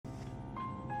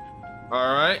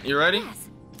All right, you ready? Yes.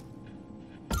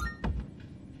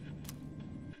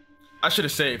 I should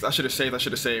have saved. I should have saved. I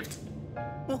should have saved.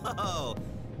 Whoa!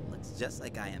 Looks just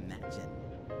like I imagined.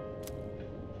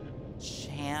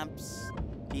 Champs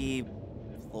de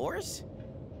floors?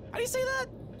 How do you say that?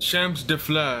 Champs de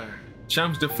fleurs.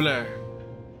 Champs de fleurs.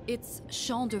 It's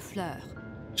champ de fleurs.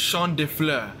 Champs de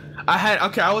fleurs.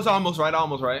 I was almost right.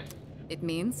 Almost right. It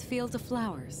means field of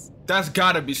flowers. That's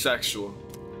gotta be sexual.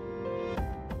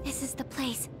 This is the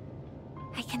place.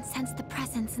 I can sense the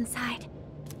presence inside.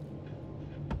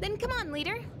 Then come on,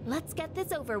 leader. Let's get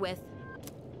this over with.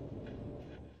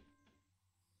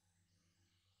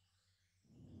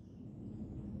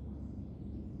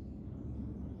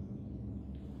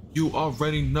 You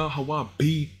already know how I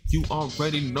be. You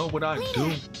already know what I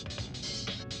do.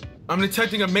 I'm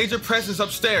detecting a major presence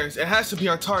upstairs. It has to be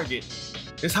our target.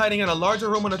 It's hiding in a larger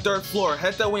room on the 3rd floor.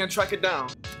 Head that way and track it down.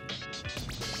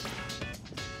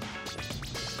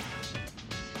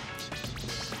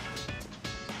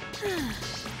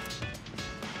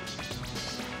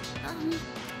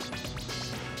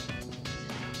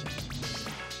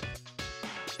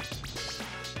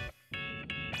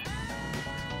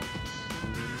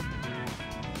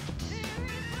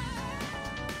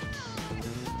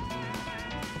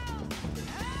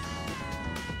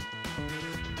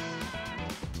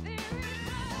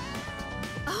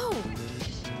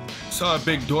 Saw a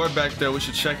big door back there. We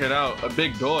should check it out. A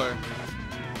big door.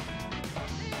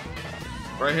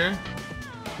 Right here.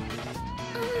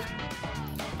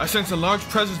 I sense a large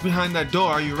presence behind that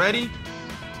door. Are you ready?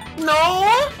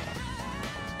 No!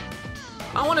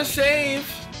 I want to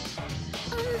save.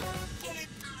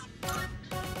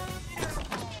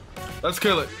 Let's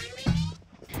kill it.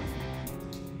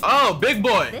 Oh, big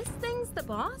boy. This thing's the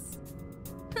boss?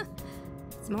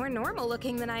 It's more normal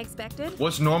looking than I expected.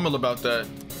 What's normal about that?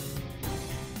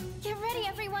 Get ready,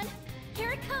 everyone.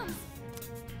 Here it comes.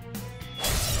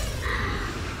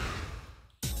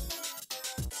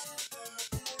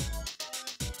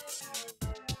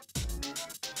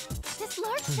 This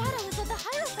large shadow is of the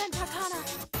Hierophant Arcana.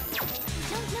 We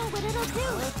don't know what it'll do.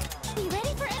 Be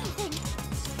ready for anything.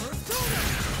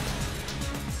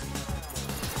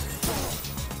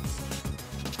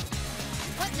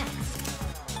 What next?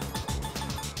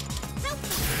 Help me!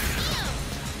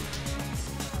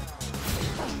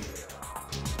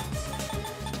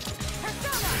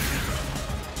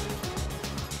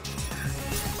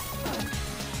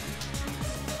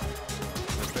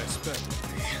 The best bet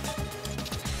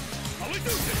would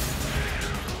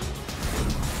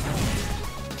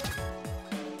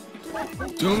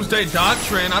be. Doomsday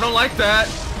Doctrine. I don't like that.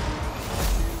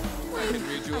 I can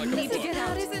read you like a Need to book. get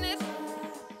out, isn't it?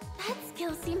 That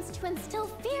skill seems to instill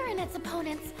fear in its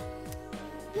opponents.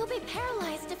 You'll be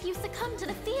paralyzed if you succumb to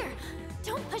the fear.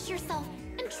 Don't push yourself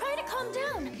and try to calm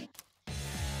down.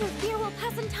 Your fear will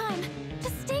pass in time.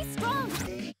 Just stay strong.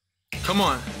 Come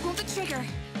on. Pull the trigger.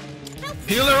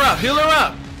 Heal her up. Heal her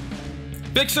up.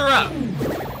 Fix her up.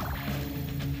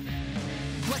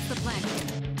 What's the plan?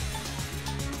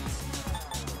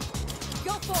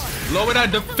 Go for it. Lower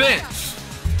that defense.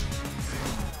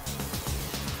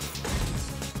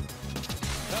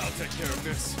 I'll take care of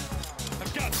this.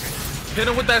 I've got this. Hit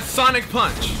him with that sonic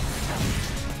punch.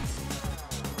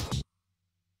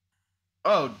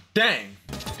 Oh, dang.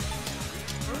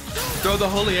 Throw the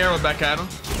holy arrow back at him.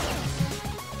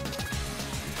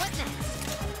 What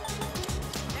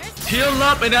next? Heal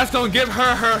up, and that's gonna give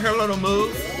her little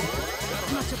move.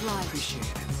 Much obliged. Appreciate it.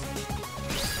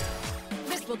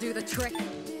 This will do the trick.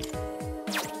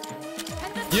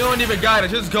 You don't even gotta,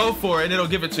 just go for it and it'll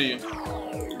give it to you.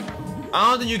 I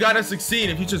don't think you gotta succeed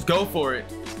if you just go for it.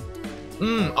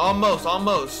 Almost.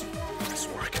 Nice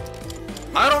work.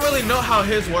 I don't really know how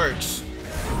his works.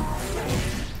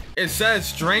 It says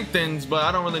strengthens, but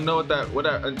I don't really know what that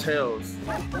entails.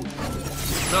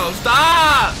 No,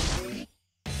 stop!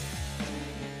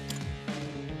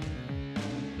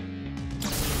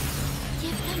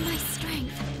 Give them my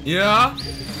strength. Yeah?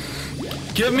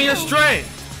 Give me a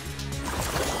strength.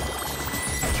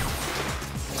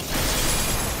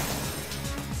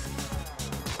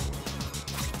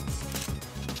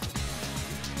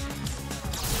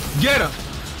 Get him!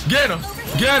 Get him!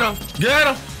 Get him! Get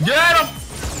him! Get him!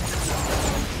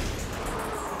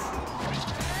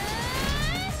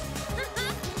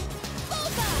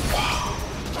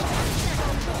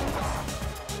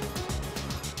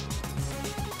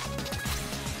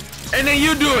 And then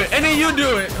you do it! And then you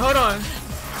do it! Hold on.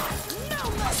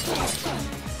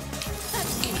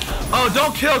 Oh,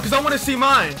 don't kill, because I want to see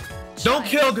mine. Don't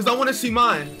kill, because I want to see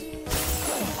mine.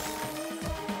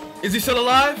 Is he still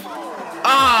alive?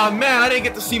 Ah, man, I didn't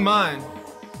get to see mine.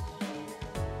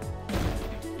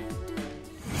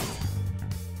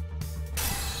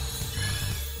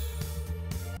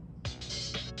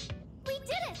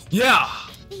 Yeah!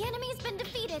 The enemy's been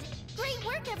defeated. Great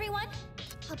work, everyone.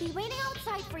 I'll be waiting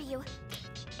outside for you.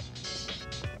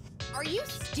 Are you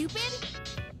stupid?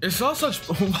 It's all such.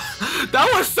 That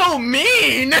was so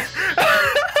mean!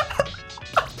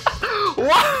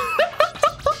 What?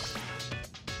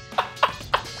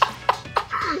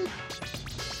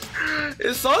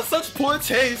 It's all such poor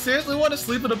taste. Seriously, want to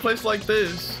sleep in a place like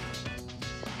this?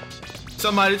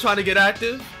 Somebody trying to get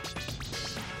active?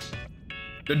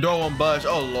 The door won't budge.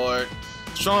 Oh lord.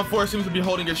 Strong force seems to be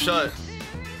holding it shut.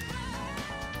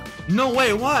 No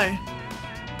way, why?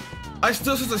 I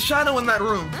still sense a shadow in that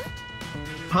room.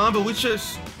 Huh? But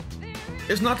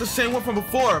it's not the same one from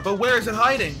before, but where is it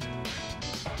hiding?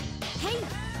 Hey!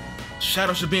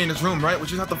 Shadow should be in this room, right? We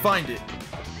just have to find it.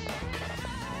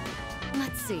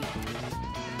 Let's see.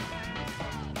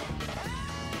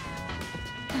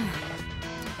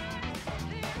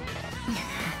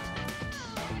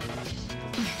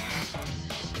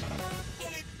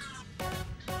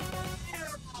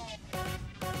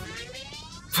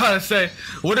 Trying to say,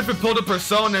 what if it pulled a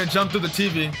persona and jumped through the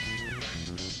TV?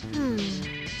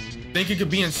 Think it could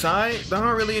be inside? There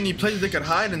aren't really any places they could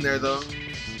hide in there though.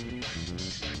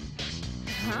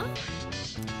 Huh?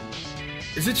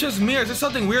 Is it just me or is there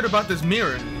something weird about this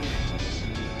mirror?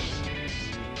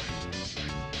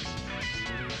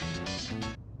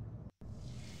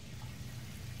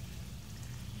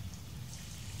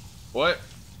 What?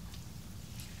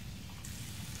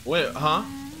 Wait, huh?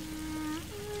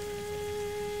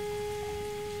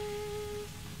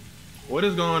 What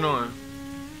is going on?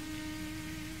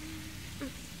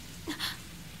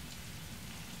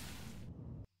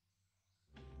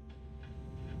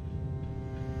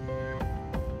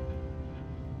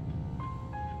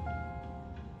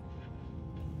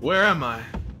 Where am I?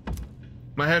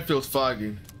 My head feels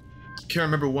foggy. Can't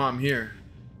remember why I'm here.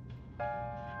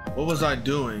 What was I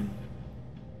doing?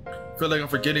 Feel like I'm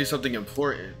forgetting something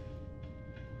important.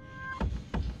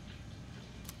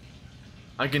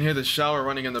 I can hear the shower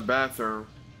running in the bathroom.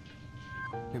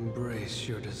 Embrace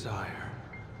your desire.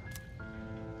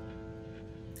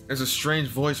 There's a strange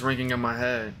voice ringing in my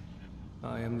head.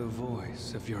 I am the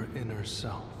voice of your inner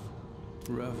self.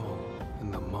 Revel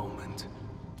in the moment.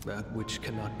 That which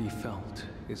cannot be felt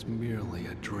is merely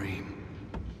a dream.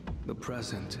 The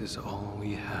present is all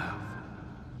we have.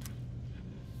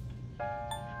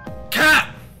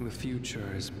 Cat! The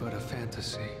future is but a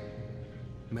fantasy.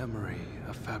 Memory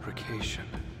a fabrication.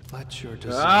 Let your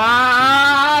desire.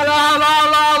 La la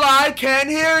la la! I can't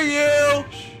hear you!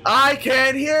 I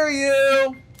can't hear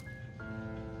you!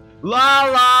 La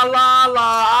la la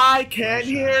la! I can't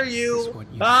hear you!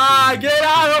 Ah! Get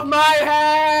out of my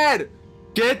head!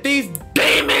 Get these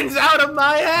demons out of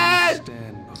my head!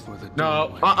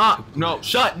 No, no,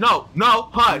 shut, no,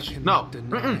 hush, no,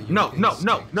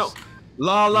 no.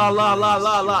 La la la la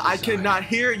la la, I cannot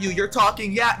hear you. You're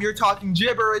talking yap, you're talking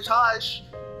gibberish, hush.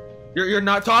 You're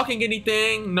not talking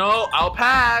anything. No, I'll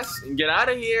pass and get out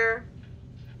of here.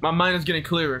 My mind is getting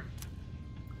clearer.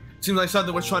 Seems like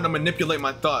something was trying to manipulate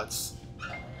my thoughts.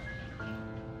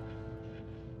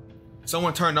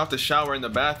 Someone turned off the shower in the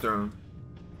bathroom.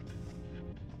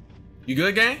 You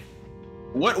good, gang?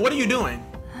 What are you doing?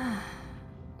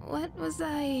 What was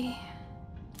I...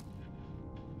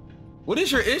 What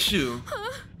is your issue?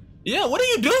 Huh? Yeah, what are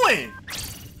you doing?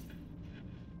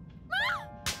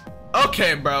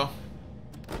 Okay, bro.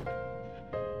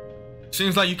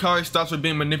 Seems like Yukari stops with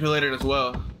being manipulated as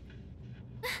well.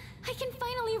 I can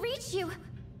finally reach you.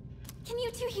 Can you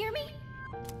two hear me?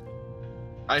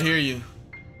 I hear you.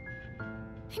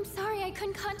 I'm sorry I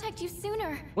couldn't contact you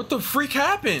sooner. What the freak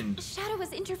happened? The shadow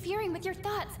was interfering with your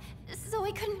thoughts, so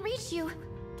I couldn't reach you.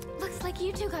 Looks like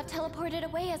you two got teleported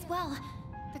away as well.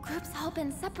 The group's all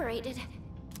been separated.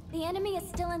 The enemy is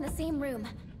still in the same room.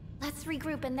 Let's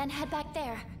regroup and then head back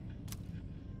there.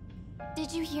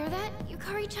 Did you hear that,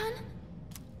 Yukari-chan?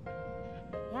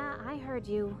 Yeah, I heard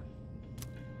you.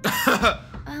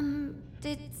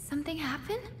 Did something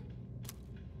happen?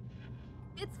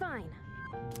 It's fine.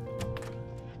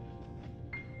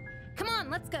 Come on,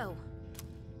 let's go.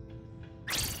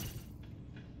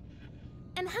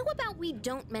 And how about we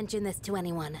don't mention this to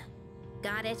anyone?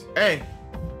 Got it? Hey.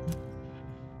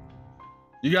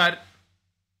 You got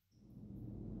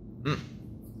it.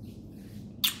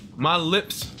 My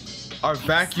lips are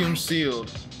vacuum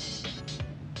sealed.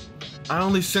 I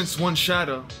only sense one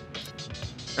shadow.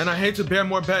 And I hate to bear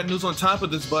more bad news on top of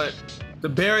this, but the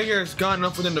barrier is gone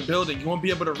enough within the building. You won't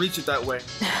be able to reach it that way.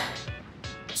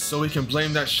 So we can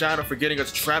blame that shadow for getting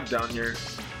us trapped down here.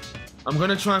 I'm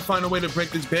gonna try and find a way to break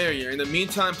this barrier. In the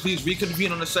meantime, please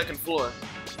reconvene on the second floor.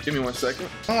 Give me 1 second.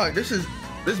 Oh,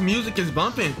 this music is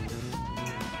bumping.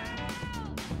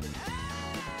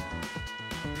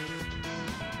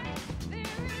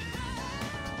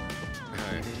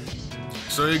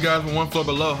 So you guys were one floor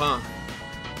below, huh?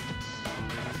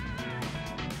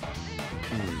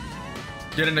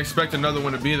 Didn't expect another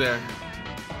one to be there.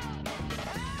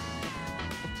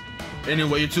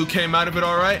 Anyway, you two came out of it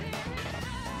all right?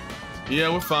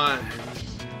 Yeah, we're fine.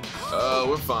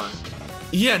 We're fine.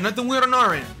 Yeah, nothing weird on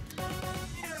our end.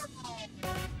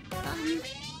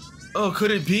 Oh,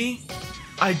 could it be?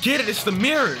 I get it, it's the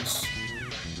mirrors.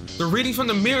 The readings from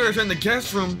the mirrors in the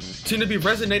guest room seem to be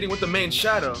resonating with the main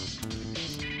shadow.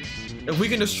 If we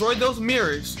can destroy those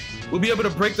mirrors, we'll be able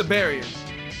to break the barrier.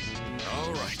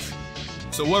 All right.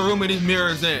 So what room are these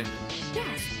mirrors in?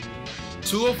 Yes.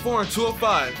 204 and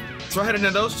 205. Try heading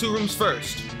to those two rooms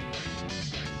first.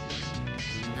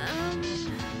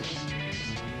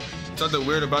 Something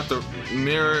weird about the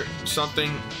mirror,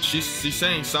 something. She's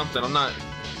saying something. I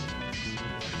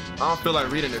don't feel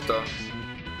like reading it though.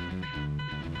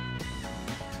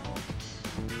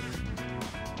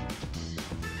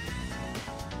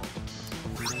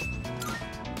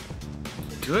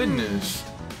 Goodness.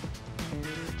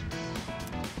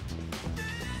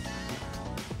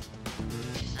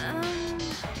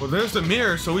 Well, there's the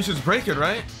mirror, so we should break it,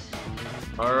 right?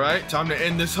 Alright, time to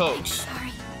end this hoax.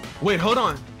 Sorry. Wait, hold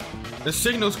on. The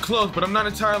signal's close, but I'm not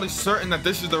entirely certain that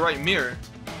this is the right mirror.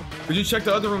 Could you check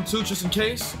the other room too, just in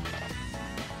case?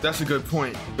 That's a good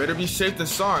point. Better be safe than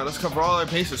sorry. Let's cover all our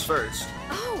bases first.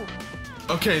 Oh.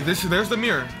 Okay, there's the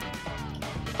mirror.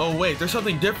 Oh wait, there's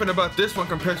something different about this one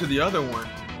compared to the other one.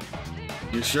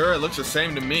 You sure? It looks the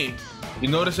same to me. You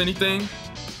notice anything?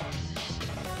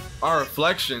 Our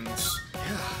reflections.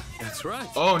 Yeah, that's right.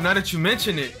 Oh, now that you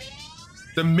mention it,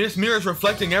 the mirror is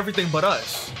reflecting everything but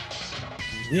us.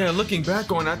 Yeah, looking back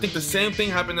on it, I think the same thing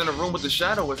happened in the room with the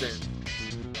shadow was in.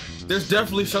 There's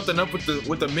definitely something up with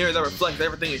the mirror that reflects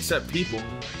everything except people.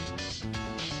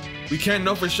 We can't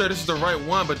know for sure this is the right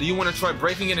one, but do you want to try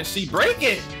breaking it and see? Break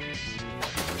it!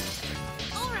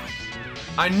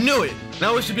 I knew it!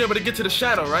 Now we should be able to get to the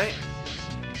shadow, right?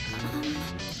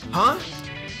 Huh?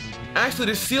 Actually,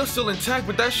 the seal's still intact,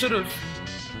 but that should've...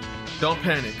 Don't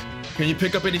panic. Can you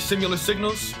pick up any similar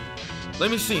signals?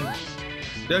 Let me see.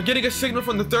 They're getting a signal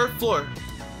from the 3rd floor.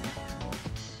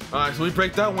 Alright, so we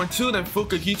break that one too, then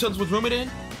Fuka, can you tell us what room it in?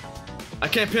 I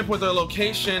can't pinpoint their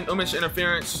location, image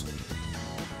interference.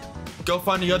 Go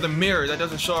find the other mirror that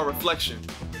doesn't show a reflection.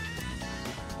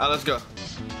 Alright, let's go.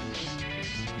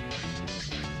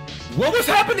 What was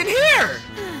happening here?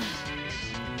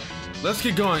 Let's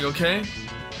get going, okay?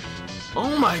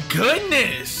 Oh my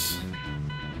goodness!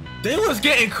 They was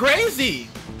getting crazy!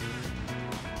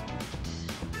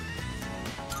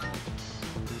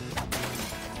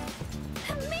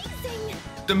 Amazing!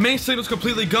 The main signal's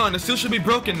completely gone. The seal should be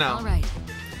broken now. All right.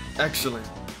 Excellent.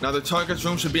 Now the target's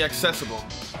room should be accessible.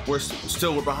 We're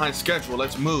behind schedule.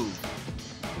 Let's move.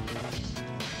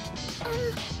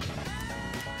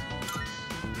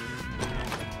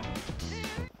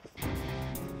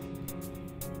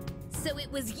 So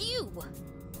it was you!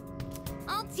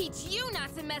 I'll teach you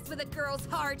not to mess with a girl's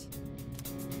heart!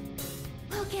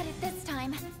 We'll get it this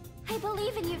time. I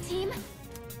believe in you, team.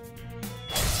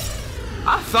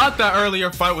 I thought that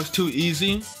earlier fight was too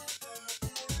easy.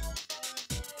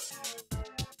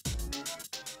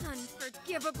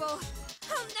 Unforgivable!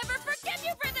 I'll never forgive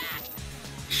you for that!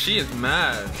 She is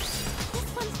mad.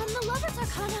 This one's from the Lover's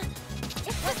Arcana.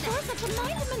 It's the source of the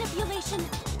mind manipulation.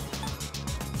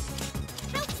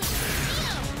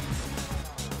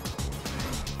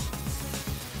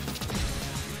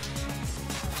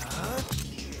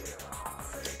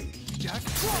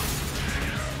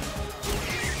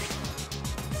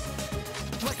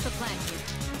 What's the plan here?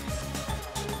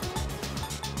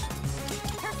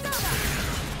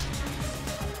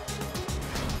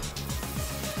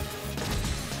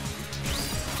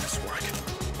 This work.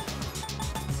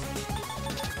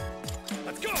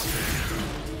 Let's go.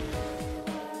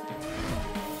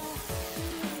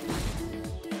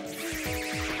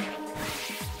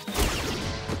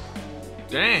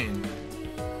 Dang.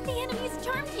 The enemy's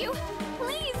charmed you.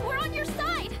 Please, we're on your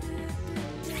side.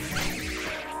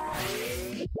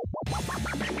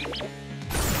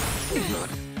 Not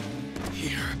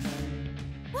here.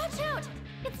 Watch out!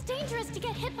 It's dangerous to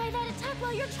get hit by that attack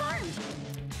while you're charmed.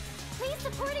 Please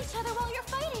support each other while you're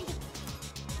fighting.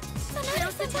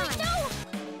 Now's the time.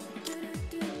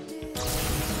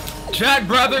 No! Jack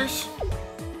Brothers.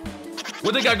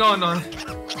 What they got going on?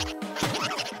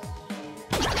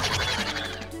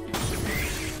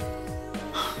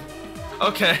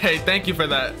 Okay, thank you for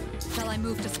that. Shall I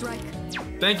move to strike?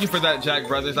 Thank you for that, Jack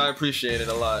Brothers. I appreciate it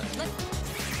a lot.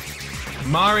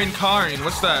 Marin Karin,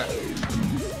 what's that?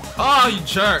 Oh, you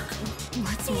jerk.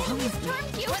 What's The wrong enemy's with you?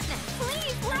 charmed you.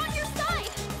 Please, we're on your side.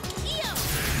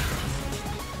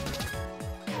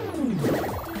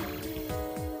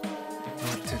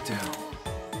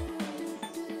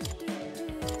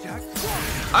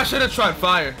 I should have tried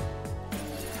fire.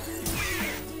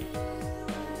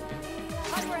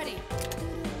 I'm ready.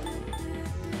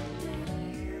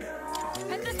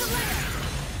 And this is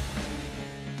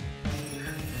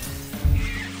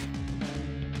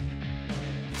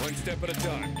One step at a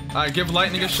time. Alright, give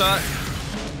lightning a shot.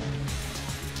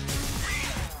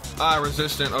 Ah,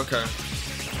 resistant, okay.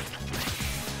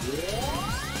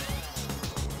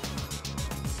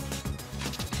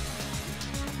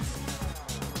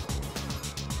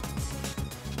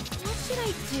 What should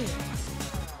I do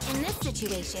in this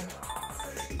situation?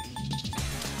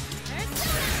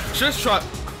 Just try.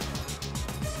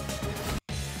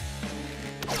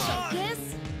 Focus.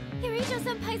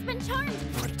 Yurijo-senpai's been charmed.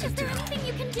 Is there anything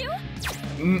you can do?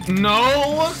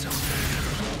 No.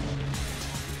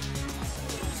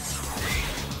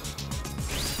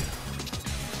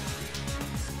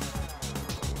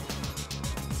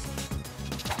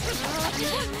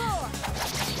 One more.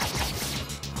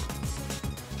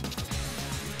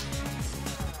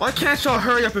 Why can't y'all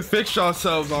hurry up and fix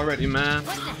yourselves already, man?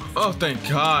 Oh, thank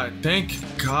God. Thank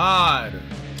God.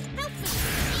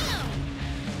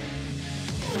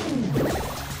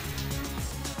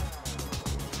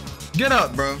 Get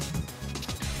up, bro.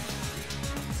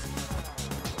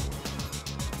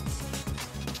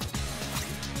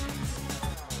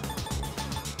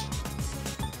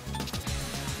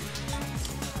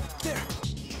 There.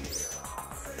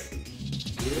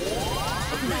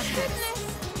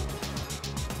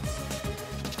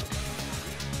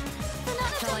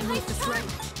 Shall I move this way?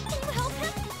 Can you help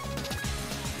him?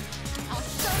 I'll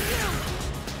show you.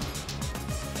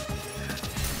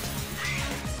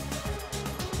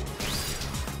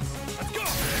 Let's go.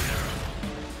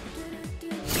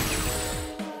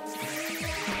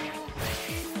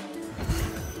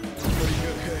 Pretty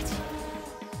good hit.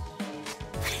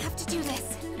 I have to do this.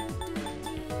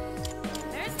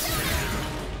 There's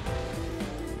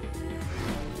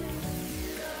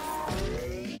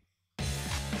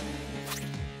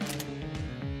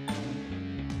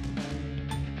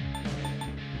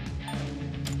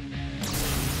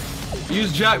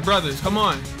Use Jack Brothers. Come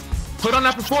on. Put on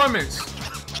that performance.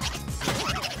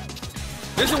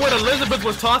 This is what Elizabeth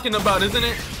was talking about, isn't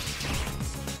it?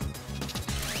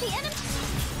 the enemy.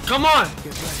 Come on. Get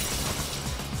ready.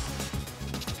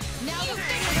 Now you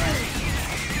finish.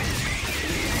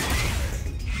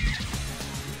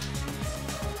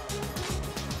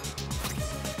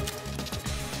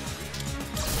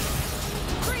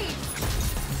 Freeze.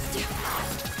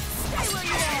 Stay where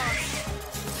you are.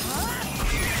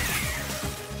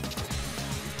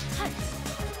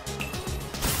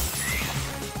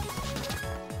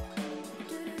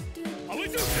 I'll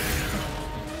do this.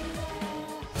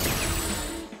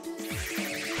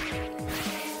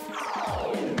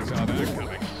 Saw that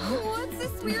coming. What's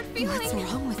this weird feeling? What's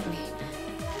wrong with me?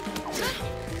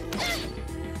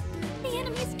 The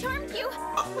enemy's charmed you.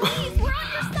 Please, we're on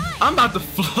your side. I'm about to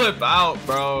flip out,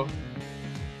 bro.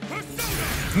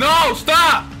 Persona! No,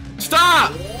 stop.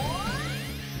 Stop.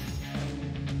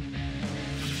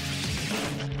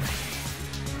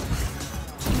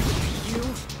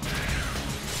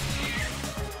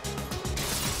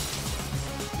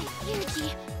 Yuji,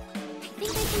 I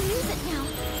think I can use it now.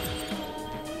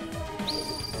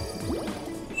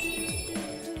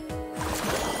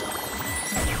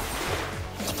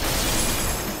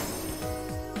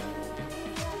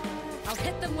 I'll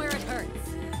hit them where it hurts.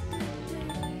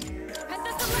 Head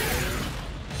this way.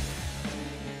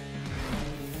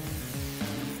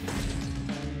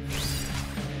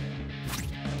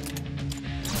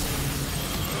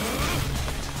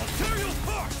 I'll tear you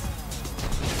apart!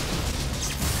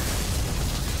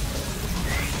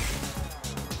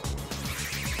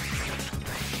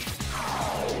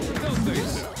 Don't say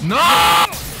so. No.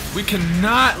 We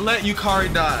cannot let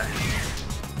Yukari die.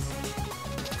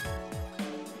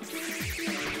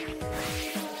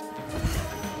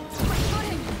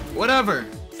 Whatever.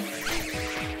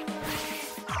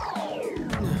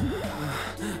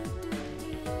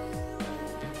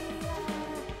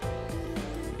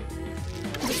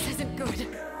 This isn't good.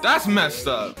 That's messed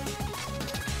up.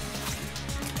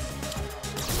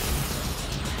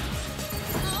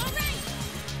 All right,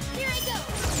 here I go.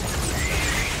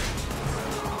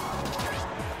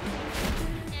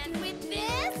 And with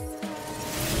this,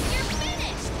 you're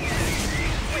finished.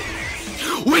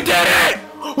 We did it!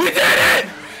 We did it!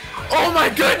 Oh my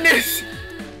goodness!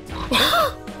 Woo!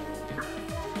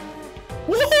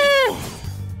 Woo!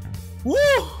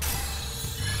 Woo!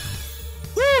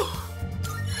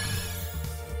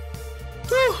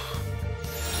 Woo!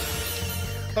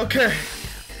 Okay.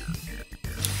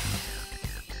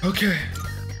 Okay.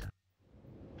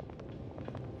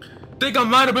 think I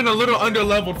might have been a little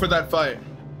underleveled for that fight.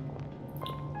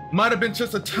 Might have been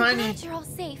just a I'm tiny, glad you're all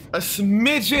safe. a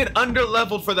smidgen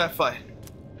underleveled for that fight.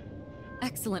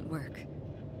 Excellent work.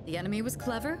 The enemy was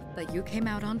clever, but you came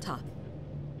out on top.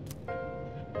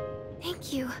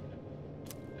 Thank you.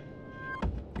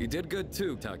 You did good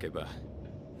too, Takeba.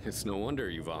 It's no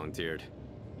wonder you volunteered.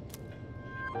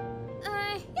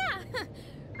 Yeah,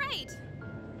 right.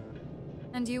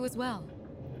 And you as well.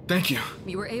 Thank you.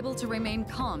 You were able to remain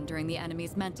calm during the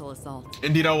enemy's mental assault.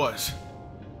 Indeed I was.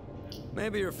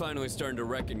 Maybe you're finally starting to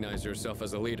recognize yourself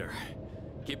as a leader.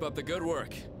 Keep up the good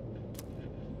work.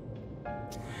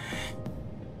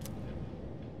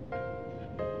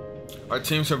 Our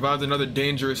team survived another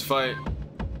dangerous fight.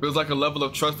 Feels like a level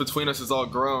of trust between us is all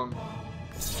grown.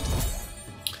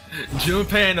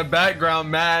 Junpei in the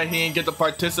background mad he didn't get to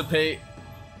participate.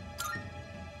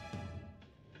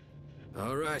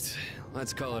 All right,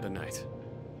 let's call it a night.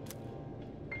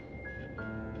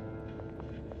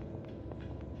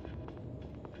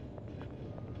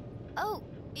 Oh,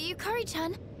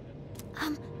 Yukari-chan.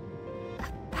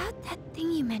 About that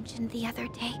thing you mentioned the other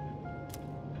day.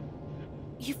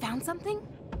 You found something?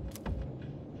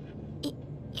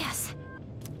 Yes.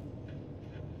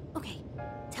 Okay,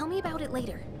 tell me about it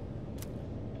later.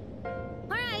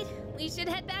 Alright, we should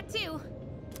head back too.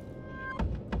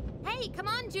 Hey, come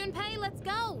on, Junpei, let's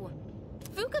go!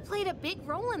 Fuka played a big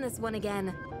role in this one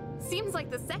again. Seems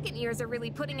like the second years are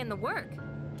really putting in the work.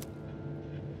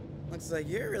 Looks like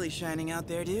you're really shining out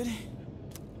there, dude.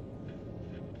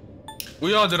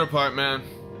 We all did our part, man.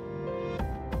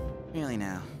 Really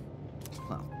now.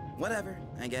 Well, whatever,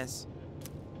 I guess.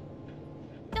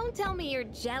 Don't tell me you're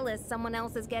jealous someone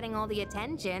else is getting all the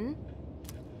attention.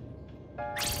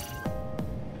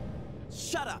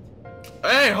 Shut up!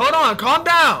 Hey, hold on, calm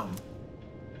down.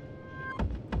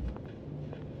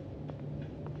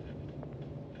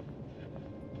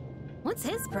 What's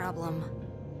his problem?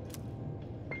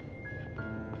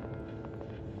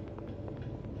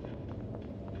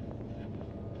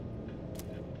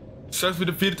 Since we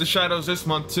defeated the shadows this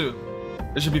month too.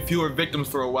 There should be fewer victims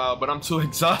for a while, but I'm too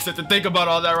exhausted to think about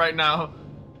all that right now.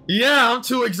 Yeah, I'm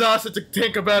too exhausted to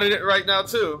think about it right now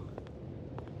too.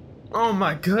 Oh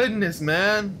my goodness,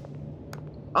 man.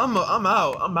 I'm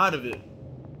out. I'm out of it.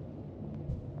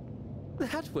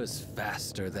 That was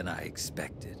faster than I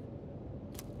expected.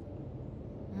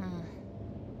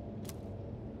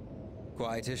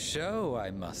 Quite a show,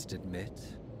 I must admit.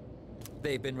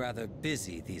 They've been rather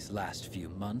busy these last few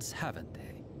months, haven't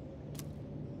they?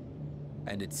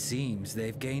 And it seems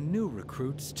they've gained new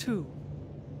recruits, too.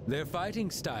 Their fighting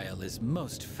style is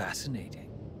most fascinating.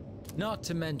 Not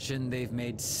to mention they've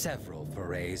made several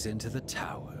forays into the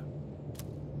tower.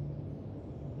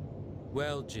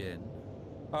 Well, Jin,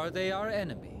 are they our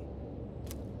enemy?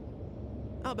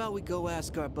 How about we go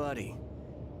ask our buddy?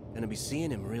 Gonna be seeing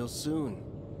him real soon.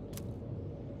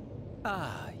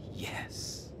 Ah,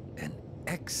 yes. An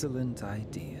excellent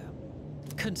idea.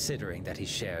 Considering that he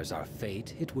shares our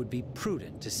fate, it would be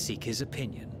prudent to seek his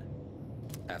opinion.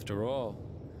 After all,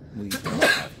 we don't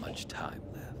have much time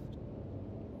left.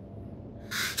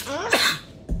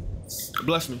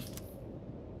 Bless me.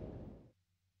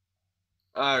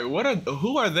 Alright,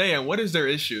 who are they and what is their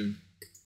issue?